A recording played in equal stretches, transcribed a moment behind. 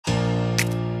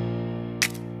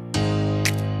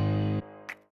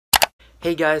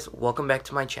Hey guys, welcome back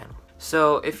to my channel.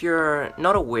 So if you're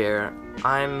not aware,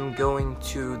 I'm going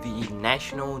to the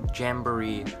National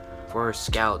Jamboree for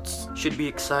Scouts. Should be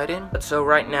exciting. So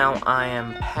right now I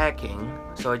am packing,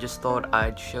 so I just thought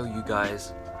I'd show you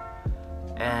guys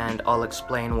and I'll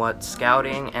explain what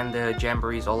Scouting and the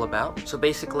Jamboree is all about. So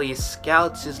basically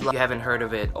Scouts is like, you haven't heard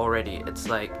of it already, it's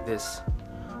like this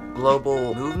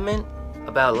global movement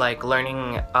about like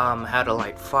learning how to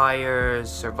light fires,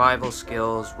 survival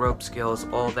skills, rope skills,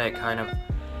 all that kind of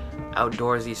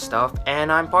outdoorsy stuff,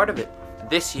 and I'm part of it.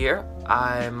 This year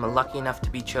I'm lucky enough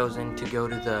to be chosen to go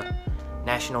to the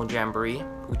National Jamboree,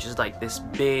 which is like this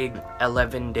big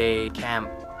 11-day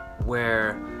camp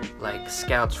where like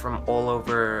scouts from all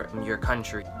over your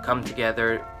country come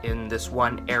together in this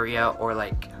one area or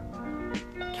like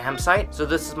campsite. So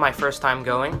this is my first time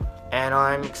going, and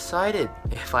I'm excited,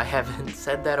 if I haven't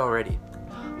said that already.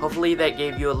 Hopefully that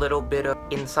gave you a little bit of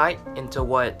insight into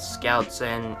what Scouts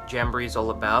and Jamboree is all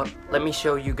about. Let me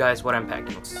show you guys what I'm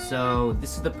packing. So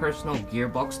this is the personal gear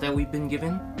box that we've been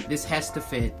given. This has to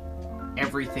fit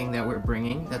everything that we're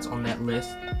bringing that's on that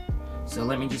list. So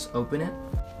let me just open it.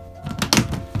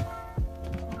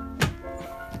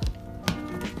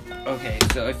 Okay,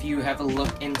 so if you have a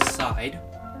look inside,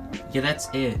 yeah, that's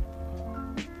it.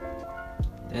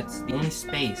 That's the only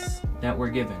space that we're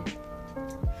given.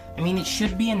 I mean, it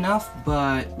should be enough,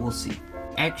 but we'll see.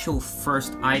 Actual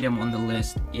first item on the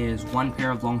list is one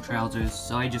pair of long trousers.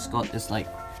 So I just got this like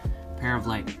pair of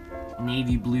like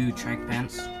navy blue track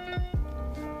pants.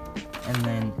 And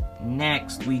then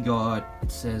next we got, it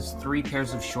says 3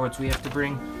 pairs of shorts we have to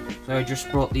bring. So I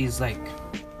just brought these like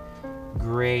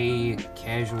gray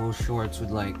casual shorts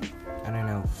with like, I don't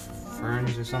know,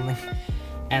 ferns or something.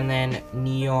 And then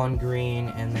neon green,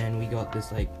 and then we got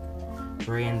this like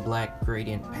gray and black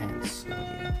gradient pants. So,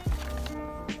 yeah.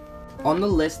 On the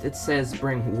list it says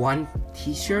bring 1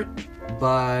 t-shirt,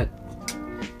 but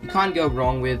you can't go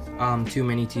wrong with too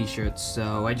many t-shirts.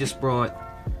 So I just brought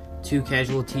 2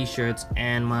 casual t-shirts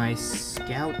and my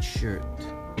scout shirt.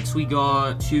 Next we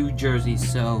got 2 jerseys.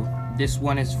 So this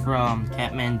one is from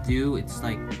Kathmandu. It's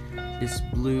like this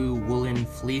blue woolen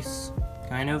fleece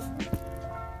kind of.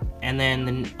 And then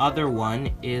the other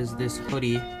one is this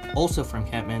hoodie, also from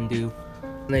Kathmandu.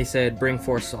 And they said bring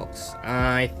 4 socks.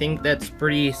 I think that's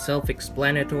pretty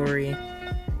self-explanatory.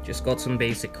 Just got some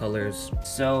basic colors.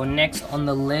 So next on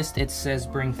the list it says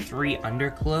bring 3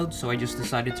 underclothes. So I just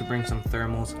decided to bring some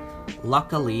thermals.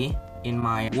 Luckily, in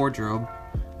my wardrobe,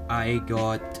 I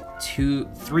got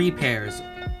 3 pairs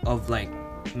of like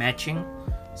matching.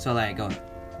 So I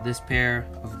got this pair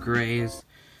of grays,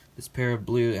 this pair of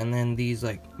blue, and then these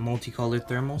like multicolored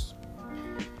thermals.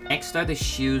 Next are the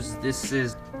shoes. This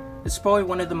is probably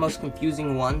one of the most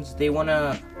confusing ones. They want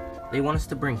us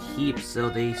to bring heaps, so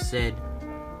they said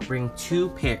bring 2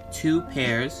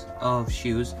 pairs of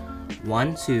shoes,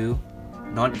 1, 2,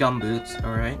 not gumboots,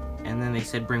 all right. And then they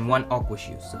said bring 1 aqua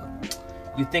shoe. So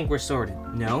you think we're sorted?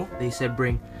 No, they said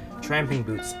bring tramping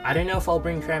boots. I don't know if I'll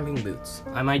bring tramping boots.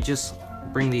 I might just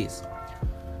bring these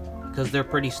because they're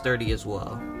pretty sturdy as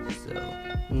well. So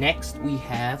next we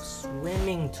have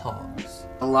swimming tops.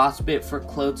 The last bit for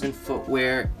clothes and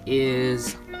footwear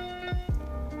is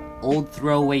old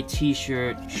throwaway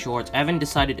t-shirt, shorts. I haven't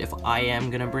decided if I am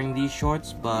gonna bring these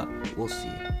shorts, but we'll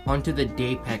see. Onto the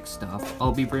day pack stuff.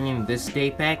 I'll be bringing this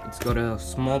day pack. It's got a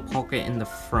small pocket in the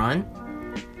front,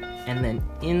 and then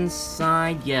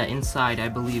inside, yeah, inside I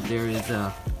believe there is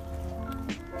a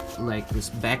like this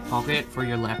back pocket for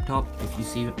your laptop,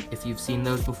 if you've seen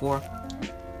those before.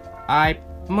 I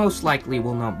most likely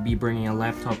will not be bringing a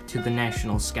laptop to the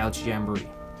National Scouts Jamboree.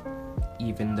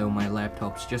 Even though my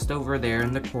laptop's just over there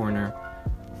in the corner,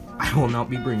 I will not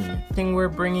be bringing it. The thing we're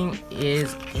bringing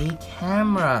is a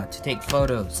camera to take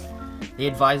photos. They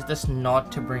advised us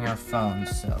not to bring our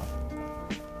phones, so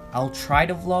I'll try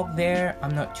to vlog there.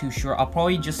 I'm not too sure. I'll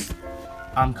probably just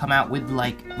come out with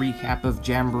like recap of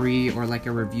Jamboree or like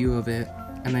a review of it,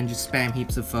 and then just spam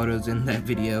heaps of photos in that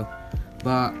video.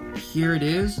 But here it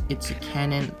is. It's a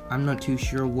Canon. I'm not too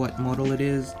sure what model it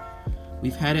is.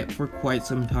 We've had it for quite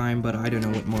some time, but I don't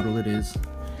know what model it is.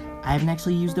 I haven't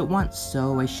actually used it once,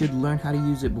 so I should learn how to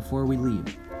use it before we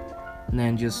leave. And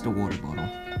then just a water bottle.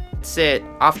 That's it.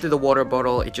 After the water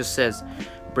bottle, it just says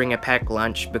bring a packed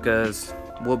lunch because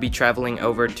we'll be traveling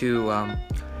over to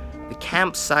the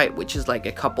campsite, which is like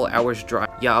a couple hours drive.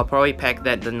 Yeah, I'll probably pack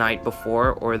that the night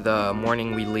before or the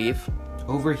morning we leave.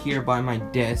 Over here by my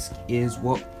desk is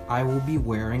what I will be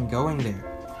wearing going there.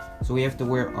 So we have to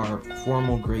wear our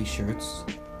formal gray shirts.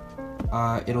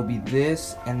 It'll be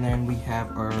this, and then we have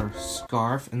our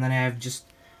scarf, and then I have just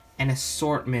an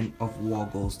assortment of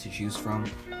woggles to choose from.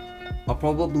 I'll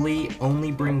probably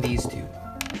only bring these two,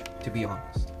 to be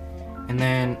honest. And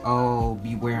then I'll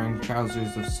be wearing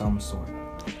trousers of some sort.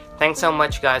 Thanks so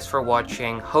much guys for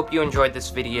watching. Hope you enjoyed this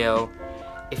video.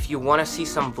 If you want to see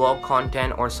some vlog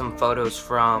content or some photos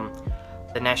from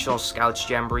the National Scouts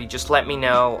Jamboree, just let me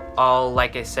know. I'll,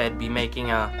 like I said, be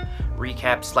making a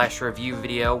recap/review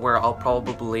video where I'll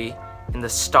probably, in the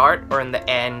start or in the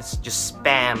ends, just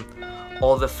spam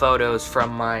all the photos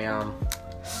from my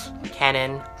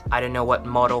Canon, I don't know what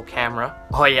model camera.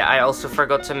 Oh yeah, I also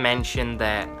forgot to mention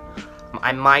that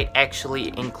I might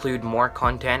actually include more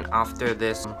content after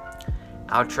this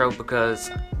outro,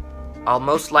 because I'll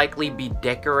most likely be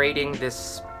decorating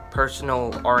this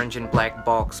personal orange and black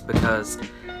box, because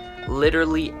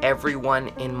literally everyone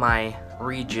in my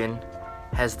region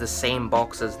has the same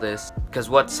box as this. Because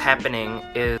what's happening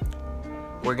is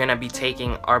we're gonna be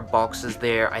taking our boxes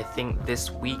there, I think this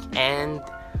weekend,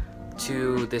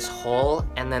 to this hall,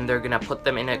 and then they're gonna put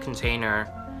them in a container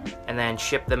and then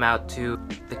ship them out to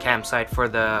the campsite for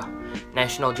the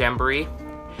National Jamboree.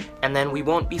 And then we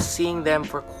won't be seeing them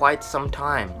for quite some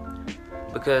time,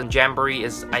 because Jamboree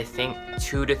is, I think,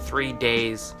 2 to 3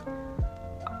 days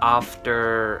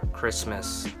after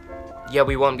Christmas. Yeah,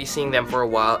 we won't be seeing them for a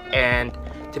while, and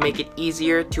to make it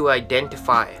easier to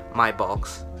identify my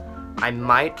box, I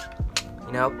might,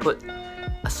 you know, put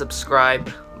a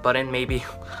subscribe button maybe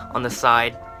on the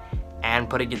side and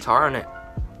put a guitar on it.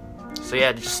 So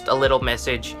yeah, just a little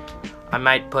message. I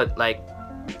might put like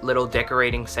little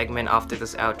decorating segment after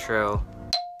this outro.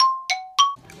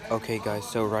 Okay guys,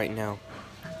 so right now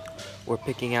we're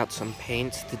picking out some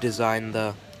paints to design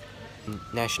the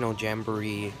National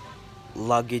Jamboree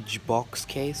luggage box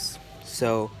case.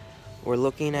 So we're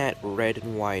looking at red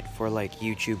and white for like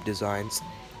YouTube designs,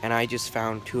 and I just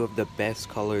found two of the best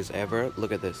colors ever.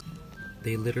 Look at this.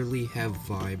 They literally have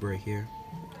vibe right here.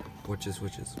 Which is.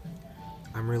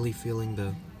 I'm really feeling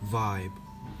the vibe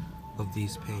of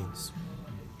these paints.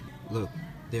 Look,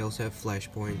 they also have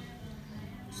flashpoint,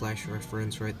 flash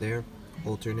reference right there.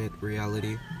 Alternate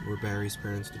reality where Barry's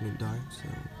parents didn't die. So,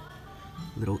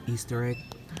 little Easter egg.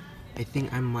 I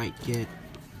think I might get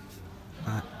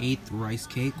 8th rice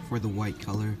cake for the white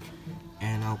color,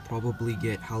 and I'll probably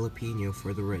get jalapeno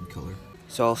for the red color.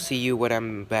 So I'll see you when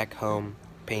I'm back home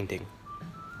painting.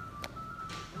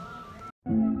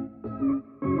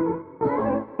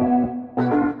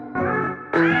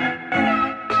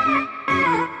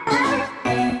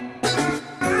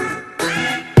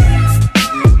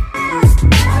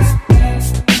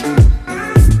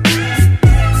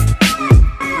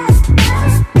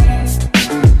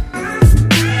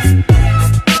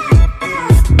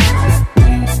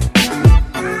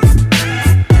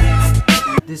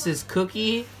 This is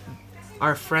Cookie,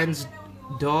 our friend's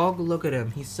dog. Look at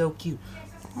him, he's so cute.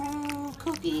 Oh,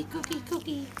 Cookie, Cookie,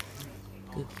 Cookie.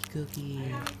 Cookie,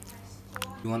 Cookie.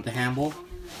 You want the handle?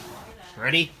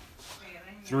 Ready?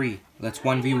 3. Let's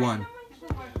 1v1.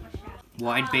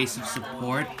 Wide base of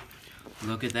support.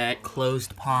 Look at that.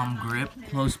 Closed palm grip.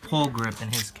 Closed paw grip in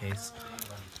his case.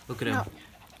 Look at him.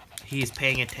 He's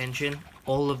paying attention.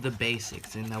 All of the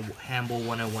basics in the Handball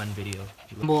 101 video.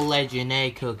 Handball legend, hey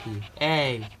Cookie.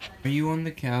 Hey. Are you on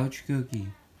the couch, Cookie?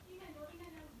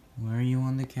 Why are you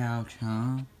on the couch,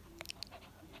 huh?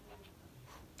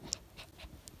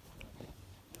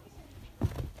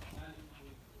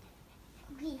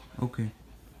 Okay.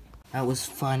 That was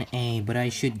fun, but I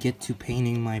should get to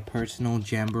painting my personal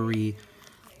Jamboree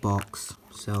box.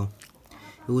 So,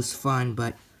 it was fun,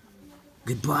 but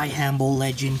goodbye, Handball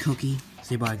legend, Cookie.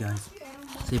 Say bye, guys.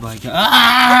 Say bye, guys.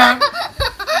 Ah!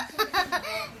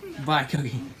 Bye,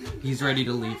 Cookie. He's ready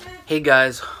to leave. Hey,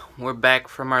 guys. We're back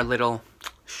from our little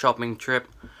shopping trip.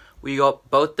 We got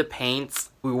both the paints.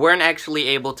 We weren't actually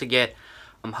able to get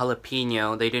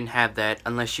jalapeno. They didn't have that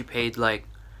unless you paid like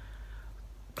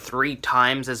 3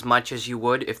 times as much as you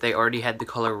would if they already had the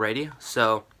color ready.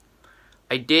 So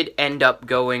I did end up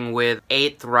going with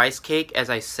 8th rice cake, as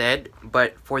I said,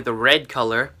 but for the red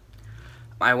color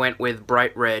I went with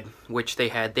bright red, which they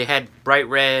had. They had bright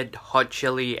red, hot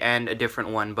chili, and a different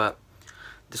one, but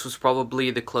this was probably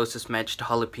the closest match to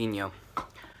jalapeno.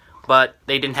 But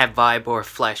they didn't have vibe or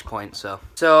flashpoint, so.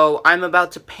 So I'm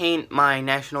about to paint my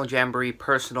National Jamboree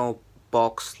personal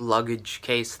box luggage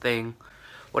case thing.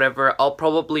 Whatever, I'll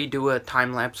probably do a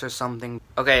time lapse or something.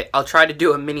 Okay, I'll try to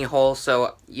do a mini haul.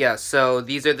 So yeah, so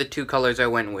these are the 2 colors I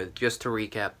went with, just to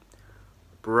recap.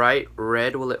 Bright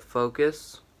red, will it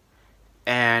focus?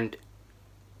 And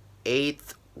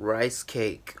 8th rice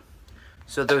cake.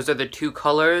 So those are the 2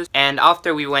 colors. And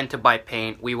after we went to buy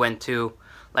paint, we went to,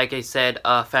 like I said,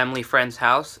 a family friend's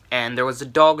house, and there was a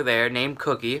dog there named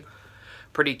Cookie.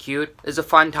 pretty cute. It's a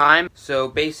fun time. So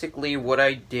basically what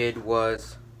I did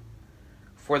was,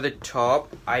 for the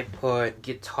top, I put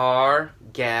guitar,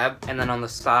 gab, and then on the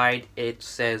side it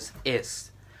says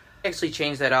ist. I actually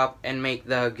changed that up and make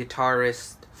the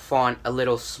Guitarist font a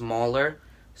little smaller,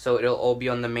 so it'll all be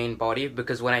on the main body,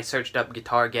 because when I searched up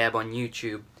guitar gab on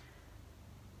YouTube,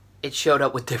 it showed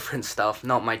up with different stuff,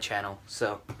 not my channel.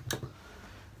 So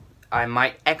I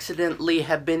might accidentally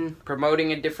have been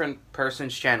promoting a different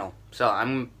person's channel, so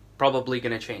I'm probably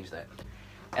gonna change that.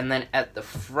 And then at the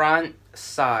front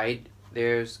side,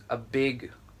 there's a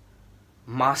big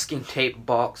masking tape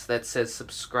box that says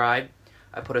subscribe.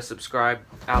 I put a subscribe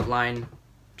outline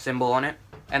symbol on it.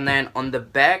 And then on the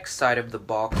back side of the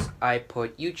box, I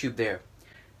put YouTube there.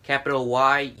 Capital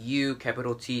Y, U,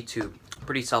 capital T, tube.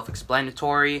 Pretty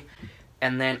self-explanatory.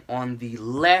 And then on the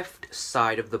left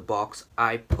side of the box,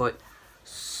 I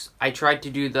tried to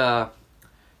do the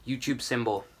YouTube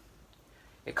symbol.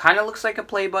 It kind of looks like a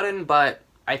play button, but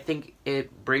I think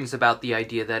it brings about the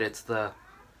idea that it's the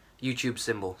YouTube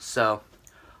symbol. So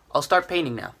I'll start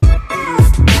painting now.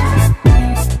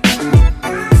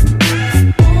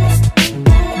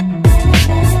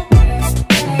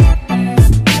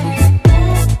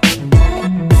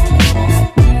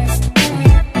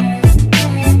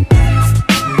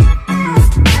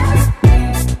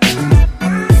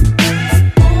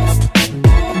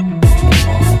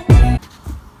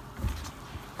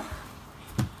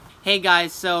 Hey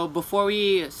guys, so before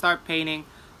we start painting,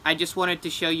 I just wanted to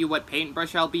show you what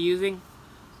paintbrush I'll be using.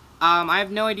 I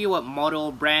have no idea what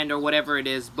model, brand, or whatever it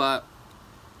is, but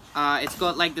it's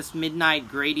got like this midnight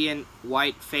gradient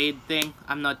white fade thing.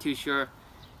 I'm not too sure.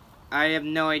 I have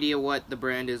no idea what the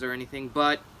brand is or anything,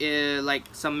 but like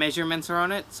some measurements are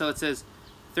on it. So it says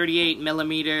 38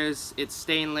 millimeters, it's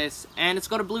stainless, and it's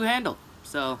got a blue handle.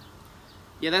 So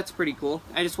yeah, that's pretty cool.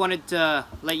 I just wanted to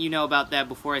let you know about that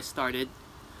before I started.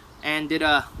 And did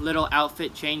a little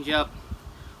outfit change up.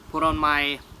 Put on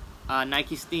my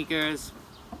Nike sneakers.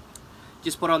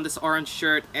 Just put on this orange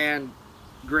shirt and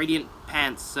gradient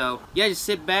pants. So yeah, just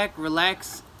sit back,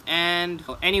 relax, and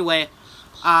anyway,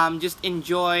 just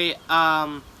enjoy.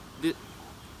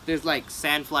 There's like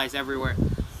sandflies everywhere.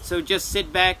 So just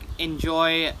sit back,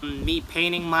 enjoy me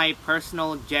painting my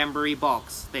personal Jamboree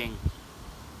box thing.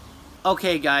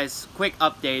 Okay guys, quick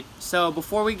update. So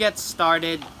before we get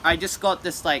started, I just got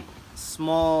this like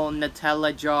small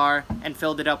Nutella jar and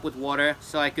filled it up with water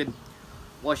so I could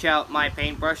wash out my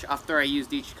paintbrush after I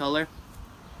used each color.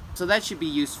 So that should be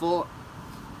useful.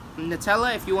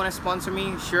 Nutella, if you want to sponsor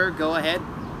me, sure, go ahead.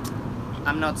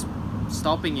 I'm not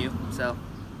stopping you, so.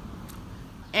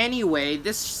 Anyway,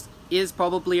 this is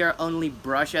probably our only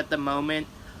brush at the moment.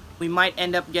 We might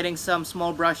end up getting some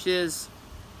small brushes.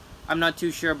 I'm not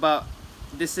too sure, but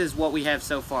this is what we have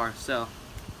so far. So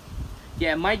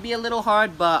yeah, it might be a little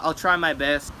hard, but I'll try my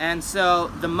best. And so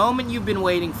the moment you've been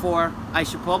waiting for, I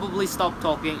should probably stop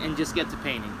talking and just get to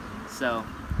painting. So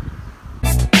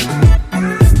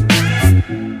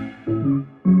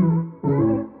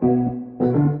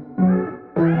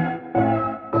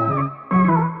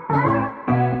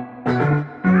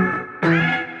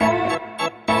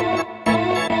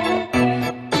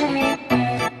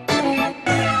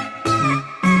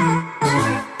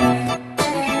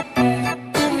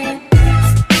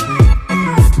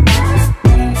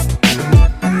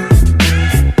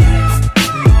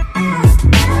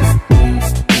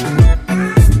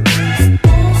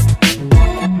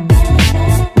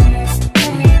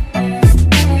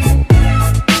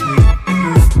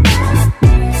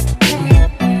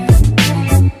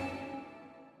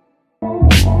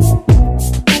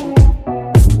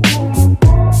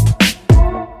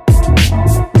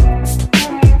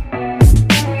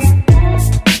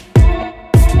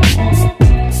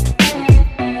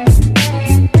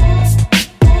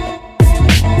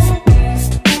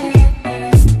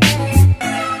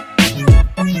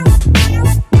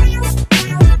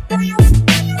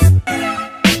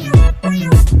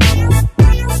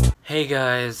hey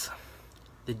guys,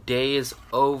 the day is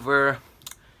over.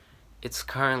 It's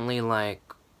currently like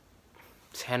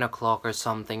 10 o'clock or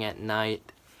something at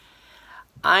night.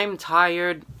 I'm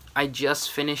tired. I just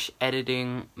finished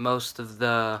editing most of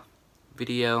the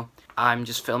video. I'm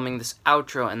just filming this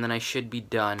outro and then I should be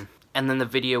done. And then the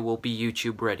video will be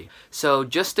YouTube ready. So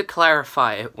just to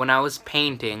clarify, when I was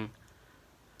painting,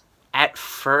 at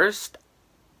first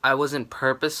I wasn't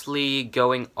purposely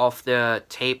going off the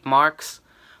tape marks.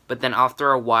 But then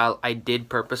after a while, I did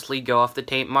purposely go off the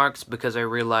tape marks because I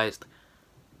realized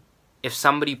if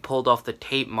somebody pulled off the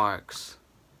tape marks,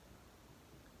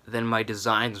 then my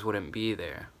designs wouldn't be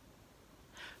there.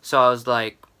 So I was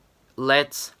like,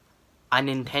 let's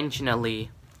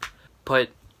unintentionally put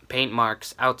paint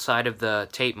marks outside of the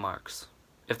tape marks,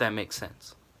 if that makes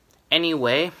sense.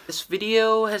 Anyway, this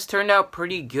video has turned out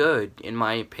pretty good, in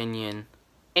my opinion.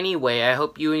 Anyway, I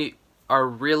hope you are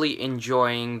really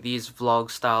enjoying these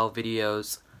vlog style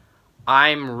videos.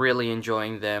 I'm really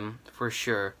enjoying them, for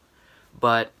sure.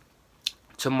 But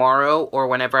tomorrow, or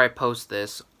whenever I post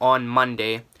this, on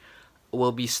Monday,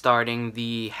 we'll be starting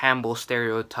the Humble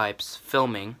Stereotypes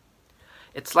filming.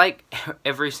 It's like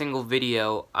every single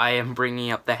video I am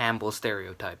bringing up the Humble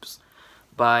Stereotypes.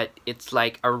 But it's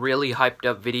like a really hyped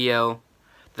up video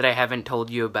that I haven't told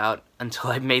you about until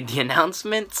I made the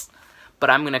announcements. But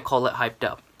I'm gonna call it hyped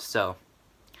up. So,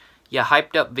 yeah,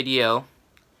 hyped up video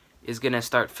is gonna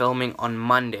start filming on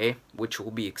Monday, which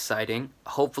will be exciting.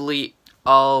 Hopefully,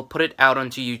 I'll put it out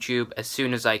onto YouTube as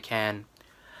soon as I can.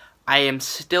 I am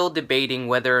still debating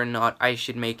whether or not I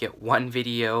should make it one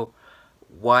video,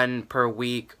 one per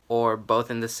week, or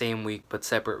both in the same week but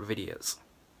separate videos.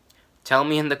 Tell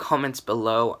me in the comments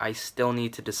below. I still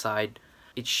need to decide.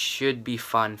 It should be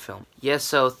fun film. Yeah,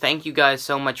 so thank you guys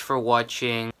so much for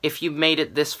watching. If you made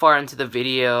it this far into the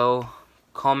video,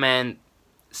 comment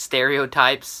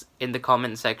stereotypes in the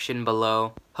comment section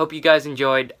below. Hope you guys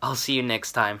enjoyed. I'll see you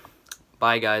next time.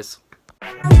 Bye, guys.